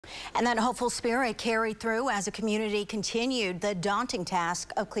And that hopeful spirit carried through as the community continued the daunting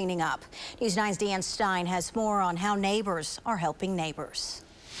task of cleaning up. News 9's Deanne Stein has more on how neighbors are helping neighbors.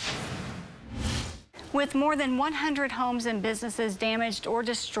 With more than 100 homes and businesses damaged or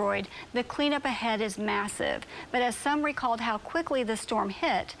destroyed, the cleanup ahead is massive. But as some recalled how quickly the storm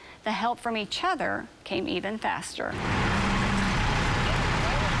hit, the help from each other came even faster.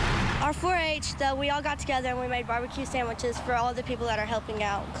 Our 4-H, though, we all got together and we made barbecue sandwiches for all the people that are helping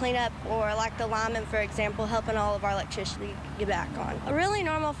out clean up, or like the linemen, for example, helping all of our electricity get back on. Really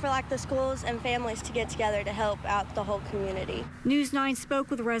normal for like the schools and families to get together to help out the whole community. News 9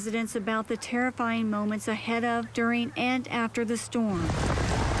 spoke with residents about the terrifying moments ahead of, during, and after the storm.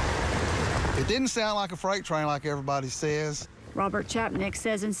 It didn't sound like a freight train like everybody says. Robert Chapnick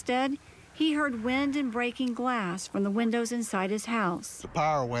says instead, he heard wind and breaking glass from the windows inside his house. The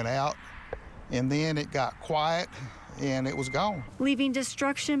power went out, and then it got quiet, and it was gone. Leaving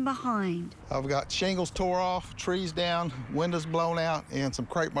destruction behind. I've got shingles tore off, trees down, windows blown out, and some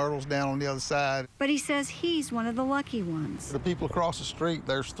crepe myrtles down on the other side. But he says he's one of the lucky ones. The people across the street,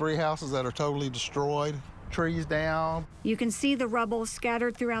 there's 3 houses that are totally destroyed, trees down. You can see the rubble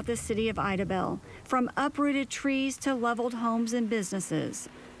scattered throughout the city of Idabel, from uprooted trees to leveled homes and businesses.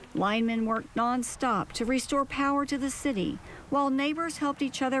 Linemen worked nonstop to restore power to the city, while neighbors helped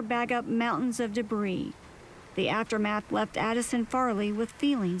each other bag up mountains of debris. The aftermath left Addison Farley with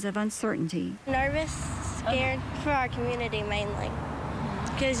feelings of uncertainty. Nervous, scared for our community mainly,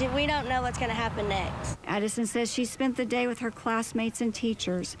 because we don't know what's going to happen next. Addison says she spent the day with her classmates and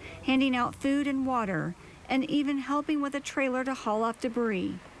teachers, handing out food and water, and even helping with a trailer to haul off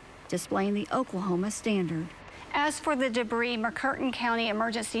debris, displaying the Oklahoma standard. As for the debris, McCurtain County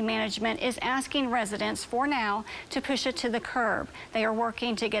Emergency Management is asking residents for now to push it to the curb. They are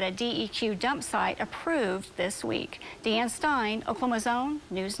working to get a DEQ dump site approved this week. Deanne Stein, Oklahoma's Own,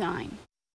 News 9.